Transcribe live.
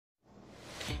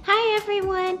Hi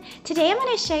everyone! Today I'm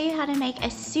going to show you how to make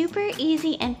a super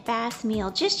easy and fast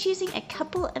meal just using a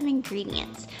couple of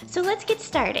ingredients. So let's get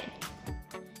started.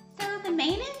 So the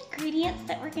main ingredients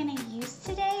that we're going to use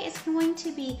today is going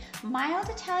to be mild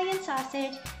Italian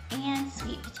sausage and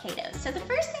sweet potatoes. So the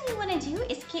first thing you want to do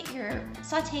is get your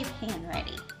saute pan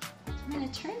ready. I'm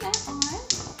going to turn that on.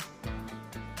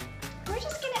 We're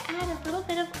just going to add a little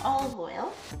bit of olive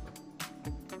oil.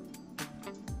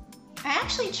 I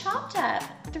actually chopped up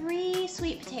 3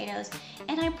 sweet potatoes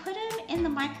and I put them in the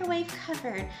microwave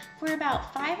covered for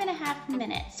about 5.5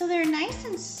 minutes. So they're nice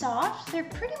and soft. They're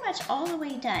pretty much all the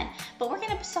way done, but we're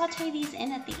gonna saute these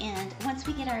in at the end once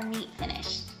we get our meat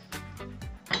finished.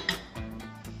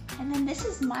 And then this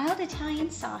is mild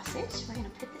Italian sausage. We're gonna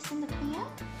put this in the pan.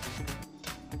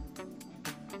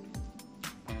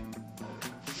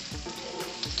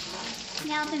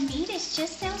 Now the meat is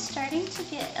just now starting to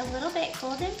get a little bit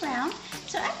golden brown,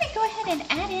 so I'm going to go ahead and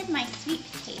add in my sweet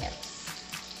potatoes.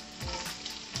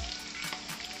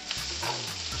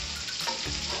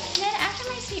 And then after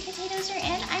my sweet potatoes are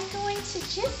in, I'm going to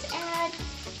just add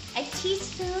a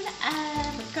teaspoon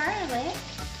of garlic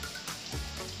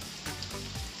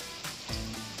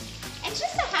and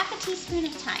just a half a teaspoon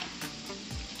of thyme.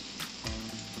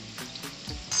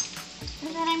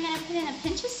 And then I'm going to put in a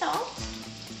pinch of salt.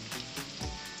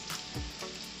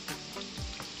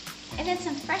 And then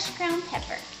some fresh ground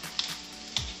pepper.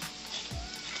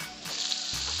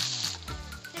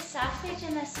 The sausage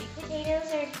and the sweet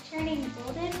potatoes are turning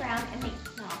golden brown and they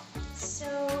smell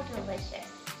so delicious.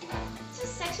 It's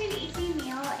just such an easy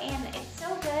meal and it's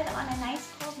so good on a nice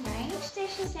cold night. Each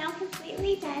dish is now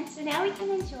completely done, so now we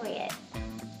can enjoy it.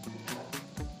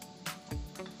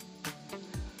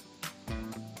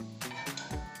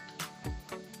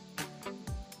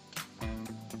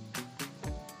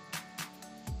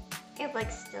 It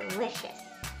looks delicious.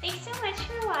 Thanks so much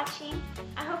for watching.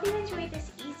 I hope you enjoyed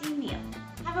this easy meal.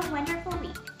 Have a wonderful